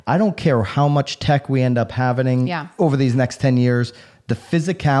I don't care how much tech we end up having over these next 10 years, the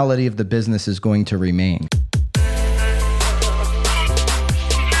physicality of the business is going to remain.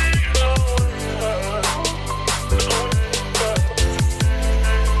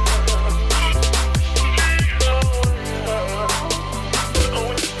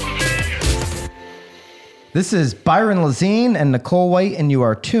 This is Byron Lazine and Nicole White, and you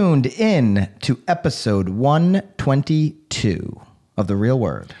are tuned in to episode 122 of The Real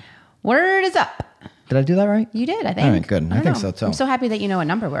Word. Word is up. Did I do that right? You did, I think. All right, good. I think so, too. I'm so happy that you know what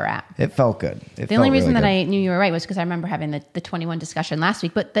number we're at. It felt good. The only reason that I knew you were right was because I remember having the 21 discussion last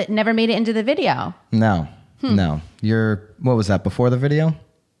week, but that never made it into the video. No. What was that, before the video?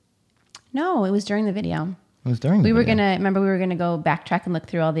 No, it was during the video. It was during the video. We were going to go backtrack and look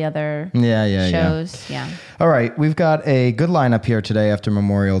through all the other shows. Yeah. All right. We've got a good lineup here today after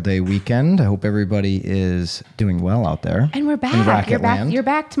Memorial Day weekend. I hope everybody is doing well out there. And we're back. You're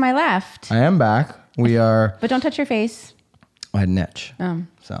back to my left. I am back. We are. But don't touch your face. I had an itch.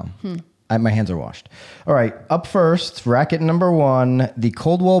 My hands are washed. All right. Up first, racket number one, the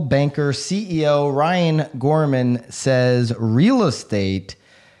Coldwell Banker CEO, Ryan Gorman, says real estate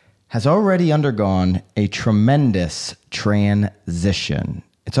has already undergone a tremendous transition.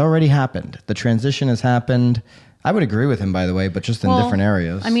 It's already happened. The transition has happened. I would agree with him, by the way, but just in different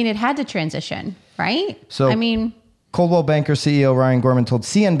areas. I mean, it had to transition, right? Coldwell Banker CEO Ryan Gorman told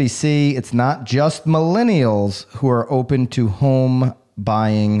CNBC it's not just millennials who are open to home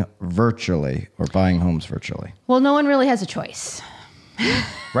buying virtually or buying homes virtually. Well, no one really has a choice.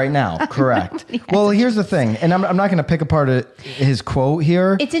 Right now, correct. Well, here's the thing, and I'm not going to pick apart his quote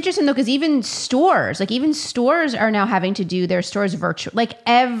here. It's interesting, though, because even stores are now having to do their stores virtual. Like,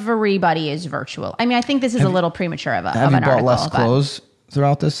 everybody is virtual. I mean, I think this is a little premature of an article. Have you bought less clothes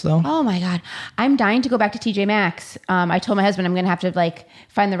throughout this, though? Oh, my God. I'm dying to go back to TJ Maxx. I told my husband I'm going to have to,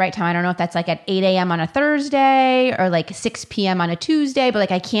 find the right time. I don't know if that's, at 8 a.m. on a Thursday or, 6 p.m. on a Tuesday,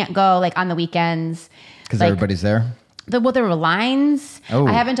 but, I can't go, on the weekends. Because everybody's there? There were lines. Oh.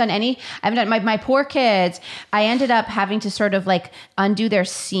 I haven't done my poor kids. I ended up having to sort of undo their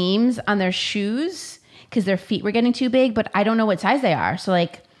seams on their shoes because their feet were getting too big, but I don't know what size they are. So you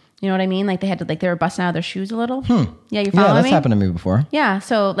know what I mean? They had to they were busting out of their shoes a little. Yeah, you follow me? Yeah, that's happened to me before. Yeah.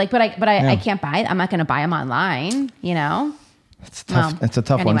 So I can't buy it. I'm not going to buy them online, you know? It's tough. It's a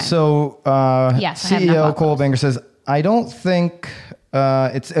tough one. So CEO Coldwell Banker says, I don't think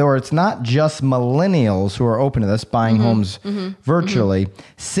it's not just millennials who are open to this, buying homes virtually.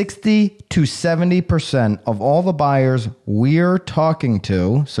 60 to 70% of all the buyers we're talking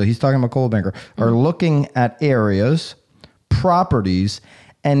to, so he's talking about Coldwell Banker, are looking at areas, properties,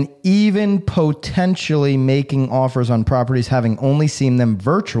 and even potentially making offers on properties, having only seen them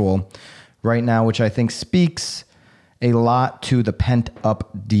virtual right now, which I think speaks a lot to the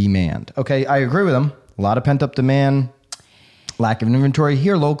pent-up demand. Okay, I agree with him. A lot of pent-up demand. Lack of inventory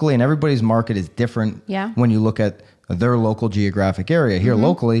here locally, and everybody's market is different when you look at their local geographic area. Here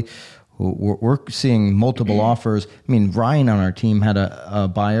locally, we're seeing multiple offers. I mean, Ryan on our team had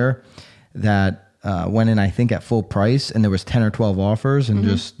a buyer that went in, I think, at full price, and there was 10 or 12 offers, and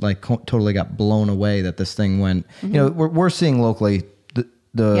just totally got blown away that this thing went. You know, we're seeing locally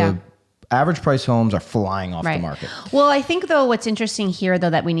the average price homes are flying off the market. Well, I think, though, what's interesting here, though,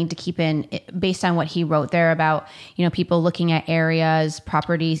 that we need to keep in, based on what he wrote there about, people looking at areas,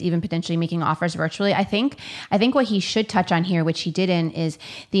 properties, even potentially making offers virtually. I think what he should touch on here, which he didn't, is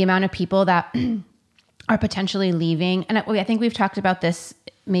the amount of people that are potentially leaving. And I think we've talked about this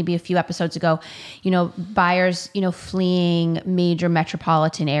maybe a few episodes ago, buyers, fleeing major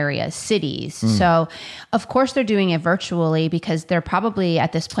metropolitan areas, cities. So of course they're doing it virtually because they're probably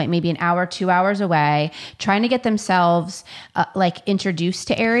at this point, maybe an hour, 2 hours away, trying to get themselves introduced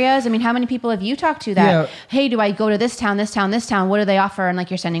to areas. I mean, how many people have you talked to that, hey, do I go to this town, this town, this town? What do they offer? And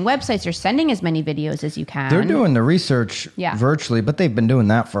you're sending websites, you're sending as many videos as you can. They're doing the research virtually, but they've been doing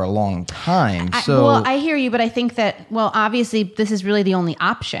that for a long time. I hear you, but I think that, obviously this is really the only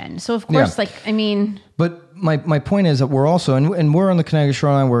option. So of course, But my point is that we're also, and we're on the Connecticut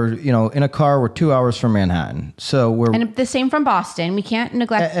shoreline, we're, in a car, we're 2 hours from Manhattan. So and the same from Boston. We can't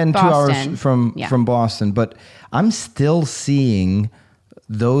neglect and Boston. 2 hours from Boston. But I'm still seeing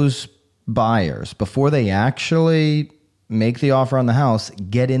those buyers, before they actually make the offer on the house,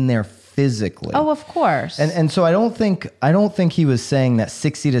 get in there physically. Oh, of course. And so I don't think he was saying that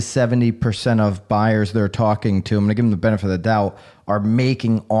 60 to 70% of buyers they're talking to, I'm going to give them the benefit of the doubt, are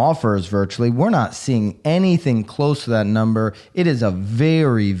making offers virtually. We're not seeing anything close to that number. It is a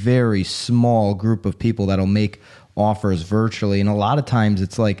very, very small group of people that'll make offers virtually. And a lot of times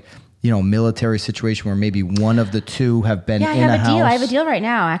it's military situation where maybe one of the two have been in a house. I have a deal right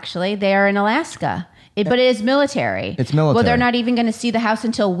now, actually. They are in Alaska. But it is military. It's military. Well, they're not even going to see the house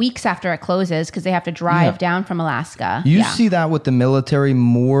until weeks after it closes because they have to drive down from Alaska. You see that with the military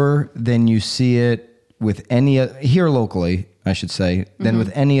more than you see it with here locally, I should say, than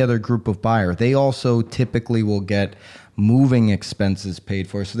with any other group of buyer. They also typically will get moving expenses paid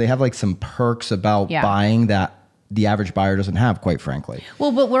for. So they have like some perks about buying that the average buyer doesn't have, quite frankly.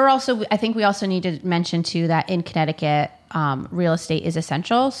 Well, but I think we also need to mention too that in Connecticut, real estate is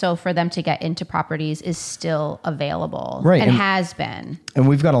essential. So for them to get into properties is still available, right? And has been. And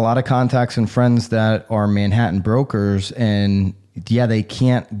we've got a lot of contacts and friends that are Manhattan brokers, and they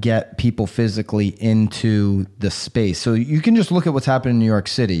can't get people physically into the space. So you can just look at what's happened in New York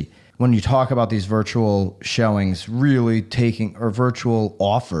City. When you talk about these virtual showings really or virtual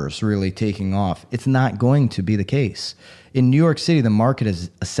offers really taking off, it's not going to be the case. In New York City, the market has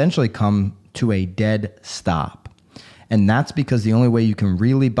essentially come to a dead stop. And that's because the only way you can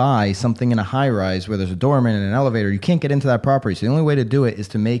really buy something in a high rise where there's a doorman and an elevator, you can't get into that property. So the only way to do it is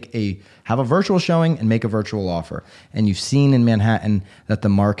to have a virtual showing and make a virtual offer. And you've seen in Manhattan that the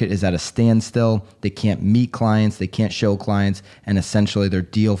market is at a standstill. They can't meet clients. They can't show clients. And essentially their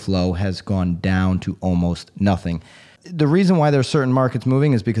deal flow has gone down to almost nothing. The reason why there are certain markets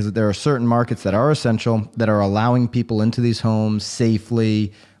moving is because there are certain markets that are essential, that are allowing people into these homes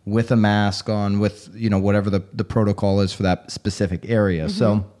safely, with a mask on, with whatever the protocol is for that specific area. Mm-hmm.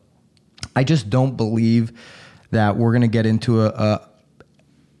 So I just don't believe that we're going to get into a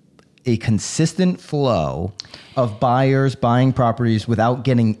consistent flow of buyers buying properties without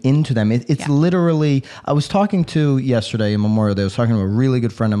getting into them. It's literally, I was talking to yesterday in Memorial Day, I was talking to a really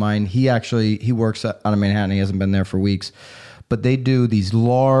good friend of mine. He works out of Manhattan. He hasn't been there for weeks, but they do these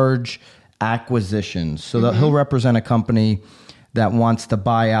large acquisitions. So that he'll represent a company that wants to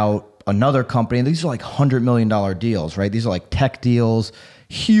buy out another company. And these are like $100 million deals, right? These are like tech deals,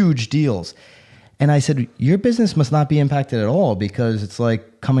 huge deals. And I said, your business must not be impacted at all because it's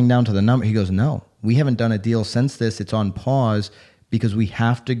like coming down to the number. He goes, no, we haven't done a deal since this. It's on pause because we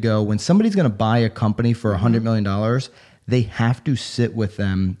have to go. When somebody's going to buy a company for $100 million, they have to sit with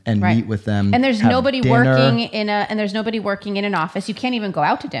them and meet with them. And there's nobody working in an office. You can't even go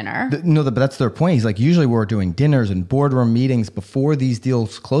out to dinner. But that's their point. He's like, usually we're doing dinners and boardroom meetings before these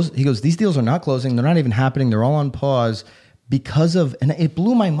deals close. He goes, these deals are not closing. They're not even happening. They're all on pause because of, and it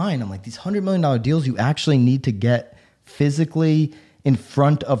blew my mind. I'm like, these $100 million deals, you actually need to get physically in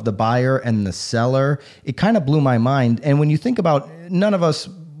front of the buyer and the seller. It kind of blew my mind. And when you think about, none of us,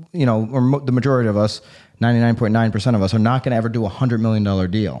 or the majority of us, 99.9% of us are not going to ever do a $100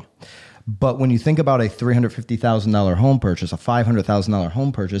 million deal. But when you think about a $350,000 home purchase, a $500,000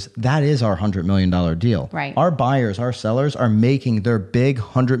 home purchase, that is our $100 million deal. Right. Our buyers, our sellers are making their big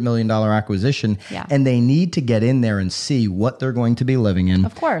 $100 million acquisition, and they need to get in there and see what they're going to be living in.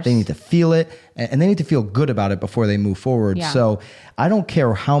 Of course. They need to feel it, and they need to feel good about it before they move forward. Yeah. So I don't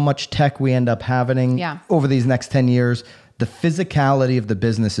care how much tech we end up having over these next 10 years. The physicality of the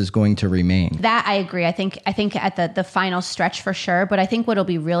business is going to remain. That I agree. I think at the final stretch for sure. But I think what'll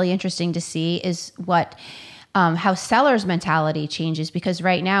be really interesting to see is how sellers' mentality changes, because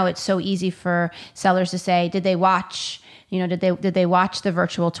right now it's so easy for sellers to say, did they watch? Did they watch the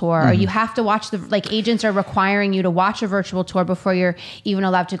virtual tour? Or you have to watch agents are requiring you to watch a virtual tour before you're even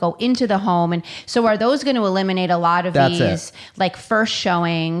allowed to go into the home. And so are those going to eliminate a lot of these first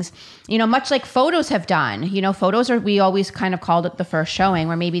showings? Much like photos have done. We always kind of called it the first showing,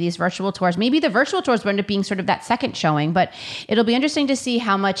 where maybe these virtual tours, maybe the virtual tours will end up being sort of that second showing. But it'll be interesting to see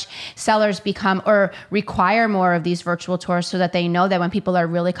how much sellers become or require more of these virtual tours, so that they know that when people are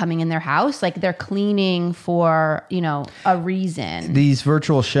really coming in their house, they're cleaning for, a reason. These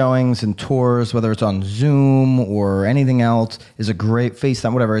virtual showings and tours, whether it's on Zoom or anything else, is a great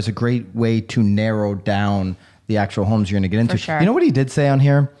FaceTime, whatever, is a great way to narrow down the actual homes you're going to get into. For sure. You know what he did say on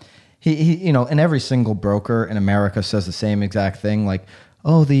here? He and every single broker in America says the same exact thing,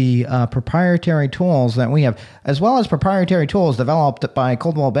 the proprietary tools that we have, as well as proprietary tools developed by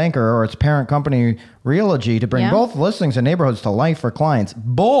Coldwell Banker or its parent company, Realogy, to bring both listings and neighborhoods to life for clients.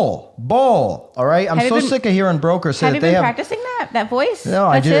 Bull. All right? I'm so sick of hearing brokers say that they have... Have you been practicing that voice? No,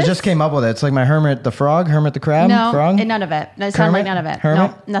 I just came up with it. It's like my Hermit the crab. No, frog? None of it. It sounds like none of it.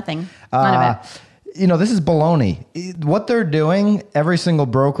 Hermit? No, nothing. None of it. This is baloney. What they're doing, every single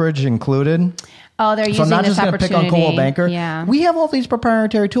brokerage included. Oh, they're using this opportunity. So I'm not just going to pick on Coldwell Banker. Yeah. We have all these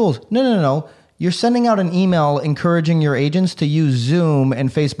proprietary tools. No. You're sending out an email encouraging your agents to use Zoom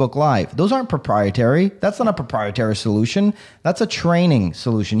and Facebook Live. Those aren't proprietary. That's not a proprietary solution. That's a training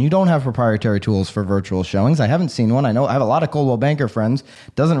solution. You don't have proprietary tools for virtual showings. I haven't seen one. I know I have a lot of Coldwell Banker friends.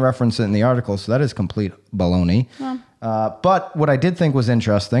 Doesn't reference it in the article, so that is complete baloney. But what I did think was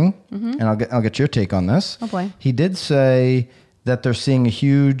interesting, and I'll get your take on this. Oh boy. He did say that they're seeing a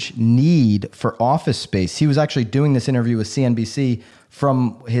huge need for office space. He was actually doing this interview with CNBC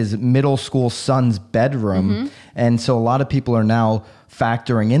from his middle school son's bedroom. And so a lot of people are now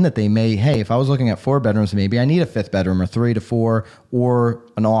factoring in that they may, hey, if I was looking at 4 bedrooms, maybe I need a 5th bedroom or 3 to 4 or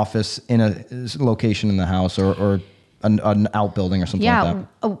an office in a location in the house or an outbuilding or something like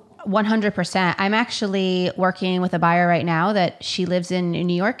that. 100%. I'm actually working with a buyer right now that she lives in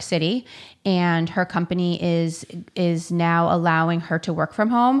New York City, and her company is now allowing her to work from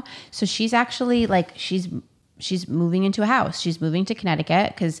home. So she's actually she's moving into a house. She's moving to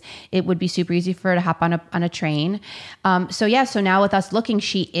Connecticut because it would be super easy for her to hop on a train. So now with us looking,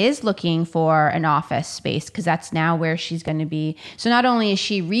 she is looking for an office space because that's now where she's going to be. So not only is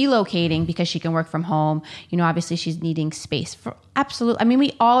she relocating because she can work from home, obviously she's needing space for absolutely. I mean,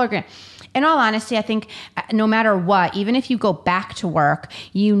 we all are going to. In all honesty, I think no matter what, even if you go back to work,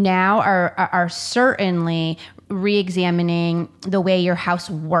 you now are certainly re-examining the way your house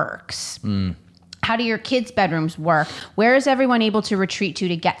works. How do your kids' bedrooms work? Where is everyone able to retreat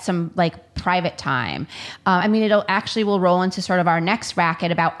to get some private time? Will roll into sort of our next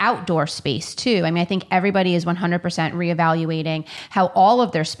racket about outdoor space too. I think everybody is 100% reevaluating how all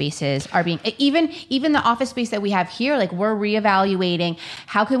of their spaces are being, even the office space that we have here, we're reevaluating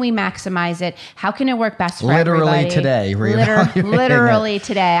how can we maximize it? How can it work best for everybody? Literally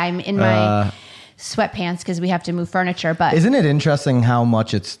today. I'm in my sweatpants because we have to move furniture. But isn't it interesting how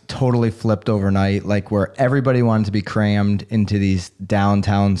much it's totally flipped overnight? Where everybody wanted to be crammed into these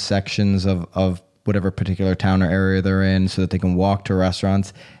downtown sections of whatever particular town or area they're in so that they can walk to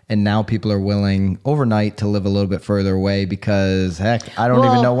restaurants. And now people are willing overnight to live a little bit further away because heck, I don't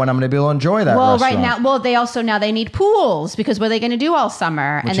even know when I'm going to be able to enjoy that restaurant. Right now, they also they need pools because what are they going to do all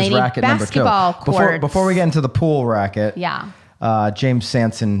summer? Which and they is need basketball courts. Before we get into the pool racket, James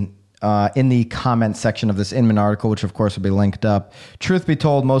Sanson, in the comment section of this Inman article, which of course will be linked up. Truth be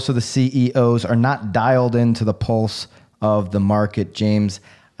told, most of the CEOs are not dialed into the pulse of the market, James.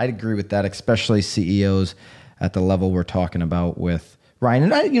 I'd agree with that, especially CEOs at the level we're talking about with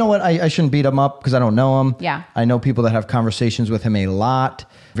Ryan. And you know what? I shouldn't beat him up because I don't know him. Yeah. I know people that have conversations with him a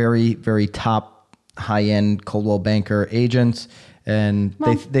lot. Very, very top, high-end Coldwell Banker agents. And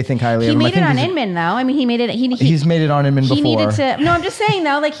they think highly of him. He made it on Inman, though. He made it. He's made it on Inman before. He needed to. No, I'm just saying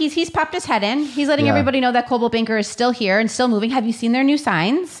though. He's popped his head in. He's letting everybody know that Coldwell Banker is still here and still moving. Have you seen their new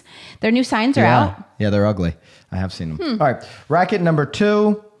signs? Their new signs are out. Yeah, they're ugly. I have seen them. All right, racket number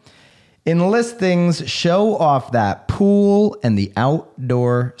 2. In listings, show off that pool and the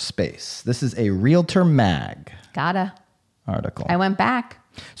outdoor space. This is a Realtor Mag. Article. I went back.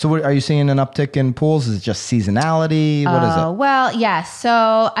 So are you seeing an uptick in pools? Is it just seasonality? What is it? Well, yes.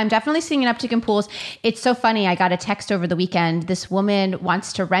 So I'm definitely seeing an uptick in pools. It's so funny. I got a text over the weekend. This woman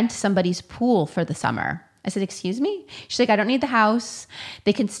wants to rent somebody's pool for the summer. I said, excuse me? She's like, I don't need the house.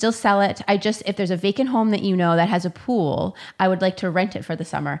 They can still sell it. If there's a vacant home that that has a pool, I would like to rent it for the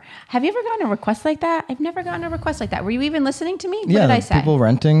summer. Have you ever gotten a request like that? I've never gotten a request like that. Were you even listening to me? What did I say? People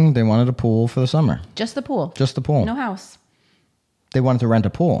renting, they wanted a pool for the summer. Just the pool? Just the pool. No house. They wanted to rent a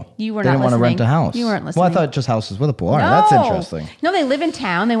pool. You were they not didn't listening. Want to rent a house. You weren't listening. Well, I thought just houses with a pool. All right, that's interesting. No, they live in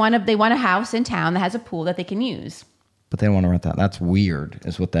town. They want a house in town that has a pool that they can use. But they don't want to rent that. That's weird,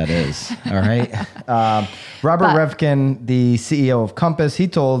 is what that is. All right. Robert Revkin, the CEO of Compass, he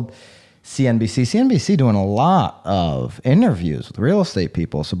told CNBC doing a lot of interviews with real estate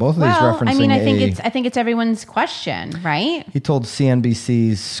people. So both of these referencing I think it's everyone's question, right? He told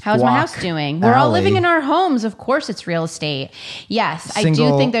CNBC's How's my house doing? We're all living in our homes. Of course it's real estate. Yes, I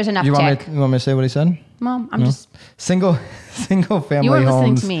do think there's an uptick. You want me to say what he said? Well, I'm just... Single family you were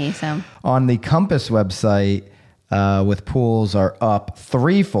homes listening to me, so. On the Compass website with pools are up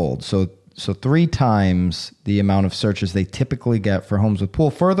threefold. So 3 times the amount of searches they typically get for homes with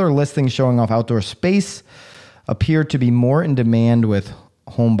pool. Further listings showing off outdoor space appear to be more in demand with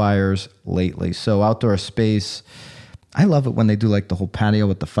home buyers lately. So outdoor space, I love it when they do the whole patio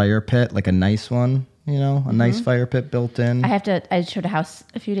with the fire pit, a nice one, a nice fire pit built in. I showed a house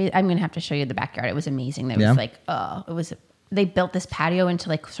a few days. I'm going to have to show you the backyard. It was amazing. They built this patio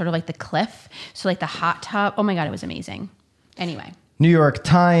into sort of the cliff. So the hot tub. Oh my God, it was amazing. Anyway. New York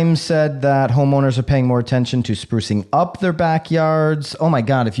Times said that homeowners are paying more attention to sprucing up their backyards. Oh my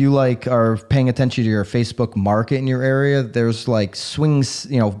God, if you are paying attention to your Facebook market in your area, there's like swings,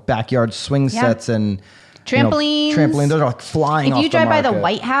 backyard swing sets and trampolines. Trampolines, those are like flying off the market. If you drive by the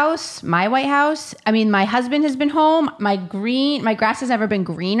White House, my White House, I mean, my husband has been home. My grass has never been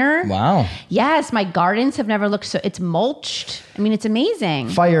greener. Wow. Yes, my gardens have never looked so, it's mulched. I mean, it's amazing.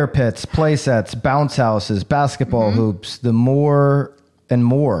 Fire pits, play sets, bounce houses, basketball hoops, the more and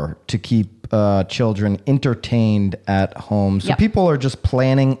more to keep children entertained at home. So people are just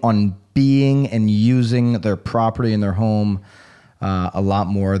planning on being and using their property and their home a lot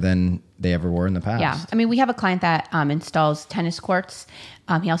more than they ever were in the past. Yeah. I mean, we have a client that installs tennis courts.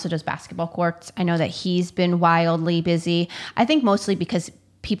 He also does basketball courts. I know that he's been wildly busy. I think mostly because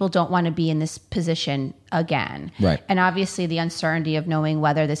people don't want to be in this position again. Right. And obviously the uncertainty of knowing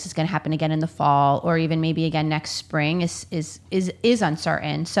whether this is going to happen again in the fall or even maybe again next spring is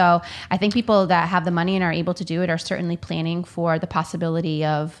uncertain. So I think people that have the money and are able to do it are certainly planning for the possibility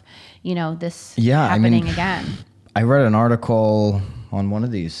of, this happening again. I read an article on one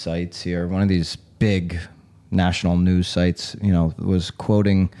of these sites here, one of these big national news sites, was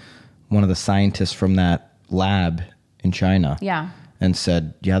quoting one of the scientists from that lab in China. Yeah. And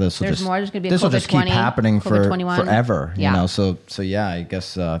said, this will just keep happening forever. Yeah. So I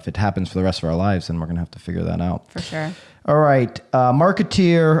guess if it happens for the rest of our lives, then we're going to have to figure that out. For sure. All right.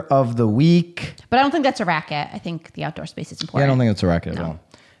 Marketeer of the week. But I don't think that's a racket. I think the outdoor space is important. Yeah, I don't think it's a racket at all.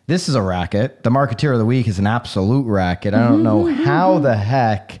 This is a racket. The Marketeer of the week is an absolute racket. I don't know how the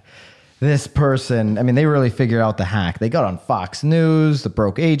heck this person, they really figured out the hack. They got on Fox News. The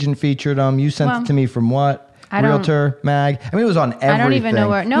Broke Agent featured them. You sent it to me from what? Realtor Mag. It was on everything. I don't even know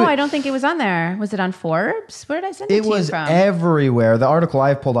where. No, I don't think it was on there. Was it on Forbes? Where did I send it to you from? It was everywhere. The article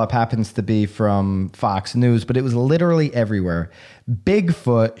I've pulled up happens to be from Fox News, but it was literally everywhere.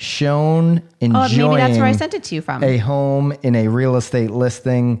 Bigfoot shown enjoying maybe that's where I sent it to you from. A home in a real estate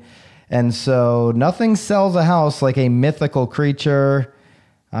listing. And so nothing sells a house like a mythical creature.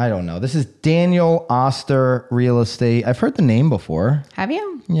 I don't know. This is Daniel Oster Real Estate. I've heard the name before. Have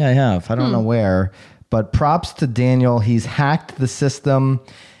you? Yeah, I have. I don't know where. But props to Daniel. He's hacked the system.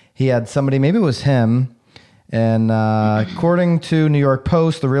 He had somebody, maybe it was him. And according to New York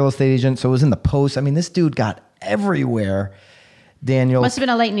Post, the real estate agent, so it was in the Post. This dude got everywhere. Daniel. Must have been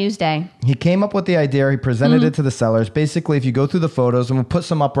a late news day. He came up with the idea. He presented it to the sellers. Basically, if you go through the photos, and we'll put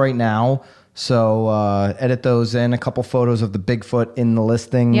some up right now. So edit those in. A couple photos of the Bigfoot in the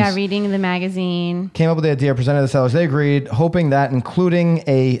listings. Yeah, reading the magazine. Came up with the idea, presented to the sellers. They agreed, hoping that including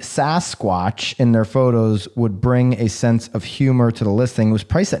a Sasquatch in their photos would bring a sense of humor to the listing. It was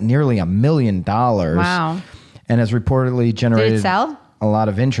priced at nearly $1 million. Wow. And has reportedly generated... Did it sell? A lot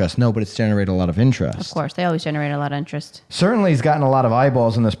of interest. No, but it's generated a lot of interest. Of course. They always generate a lot of interest. Certainly he's gotten a lot of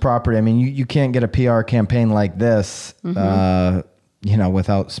eyeballs on this property. You can't get a PR campaign like this...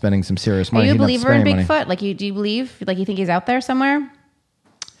 without spending some serious money. Are you a believer in Bigfoot? Do you believe? You think he's out there somewhere?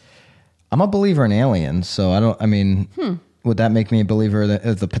 I'm a believer in aliens, so would that make me a believer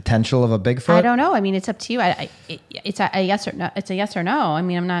of the potential of a Bigfoot? I don't know. It's up to you. It's a yes or no. It's a yes or no.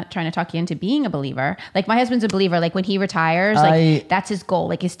 I'm not trying to talk you into being a believer. My husband's a believer. When he retires, that's his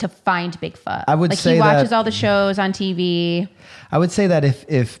goal. Is to find Bigfoot. I would say he watches all the shows on TV. I would say that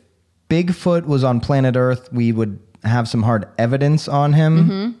if Bigfoot was on planet Earth, we would have some hard evidence on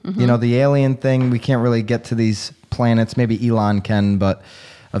him. The alien thing, we can't really get to these planets. Maybe Elon can, but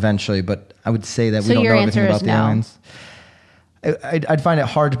eventually. But I would say that we don't know everything about the aliens. I'd find it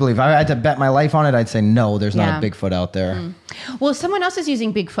hard to believe. If I had to bet my life on it, I'd say no, there's not a Bigfoot out there. Well, someone else is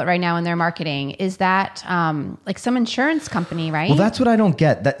using Bigfoot right now in their marketing. Is that some insurance company, right? Well, that's what I don't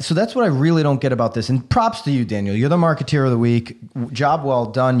get. So that's what I really don't get about this. And props to you, Daniel. You're the Marketeer of the Week. Job well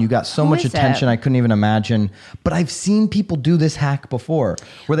done. You got so much attention I couldn't even imagine. But I've seen people do this hack before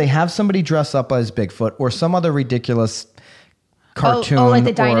where they have somebody dress up as Bigfoot or some other ridiculous cartoon. Like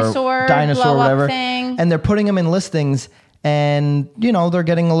the dinosaur whatever thing. And they're putting them in listings. And, they're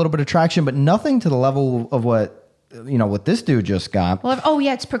getting a little bit of traction, but nothing to the level of what this dude just got. Well,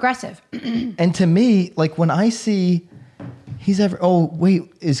 it's progressive. And to me, when I see have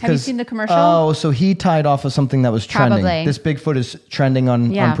you seen the commercial? Oh, so he tied off of something that was trending. Probably. This Bigfoot is trending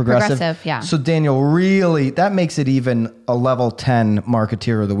on Progressive. Yeah. So Daniel, really, that makes it even a level 10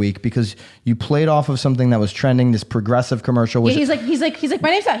 Marketeer of the Week because you played off of something that was trending, this Progressive commercial. He's like, my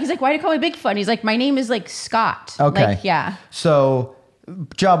name's Scott. He's like, why do you call me Bigfoot? And he's like, my name is Scott. Okay. Yeah. So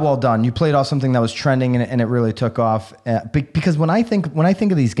job well done. You played off something that was trending and it really took off. Because when I think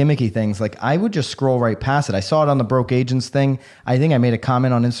of these gimmicky things, I would just scroll right past it. I saw it on the Broke Agents thing. I think I made a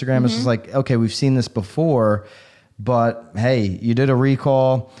comment on Instagram. It's just okay, we've seen this before. But hey, you did a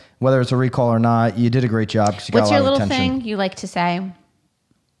recall. Whether it's a recall or not, you did a great job. You What's got your a lot little of attention. thing you like to say?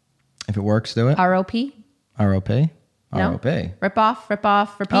 If it works, do it. ROP? ROP? No? ROP. Rip off,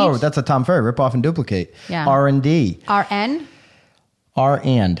 repeat. Oh, that's a Tom Ferry. Rip off and duplicate. Yeah. R&D. RN?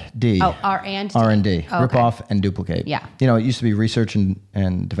 R&D. Oh, R&D. R&D. Oh, Rip okay. off and duplicate. Yeah. You know, it used to be research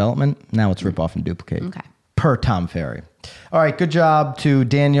and development. Now it's rip off and duplicate. Okay. Per Tom Ferry. All right. Good job to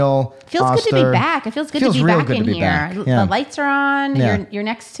Daniel. Feels Oster. good to be back. It feels good to be real back good in to be here. back. Yeah. The lights are on. Yeah. You're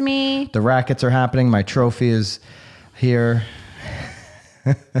next to me. The rackets are happening. My trophy is here.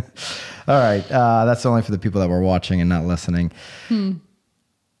 All right. That's only for the people that were watching and not listening.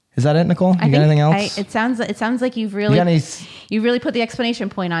 Is that it, Nicole? You got anything else? It sounds like you've really put the exclamation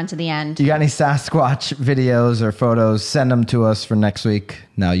point on to the end. You got any Sasquatch videos or photos? Send them to us for next week.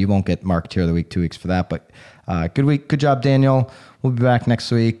 No, you won't get Mark Tier of the Week 2 weeks for that. But good week. Good job, Daniel. We'll be back next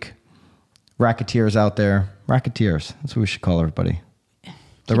week. Racketeers out there. Racketeers. That's what we should call everybody.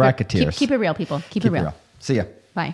 The Racketeers. Keep it real, people. Keep it real. See ya.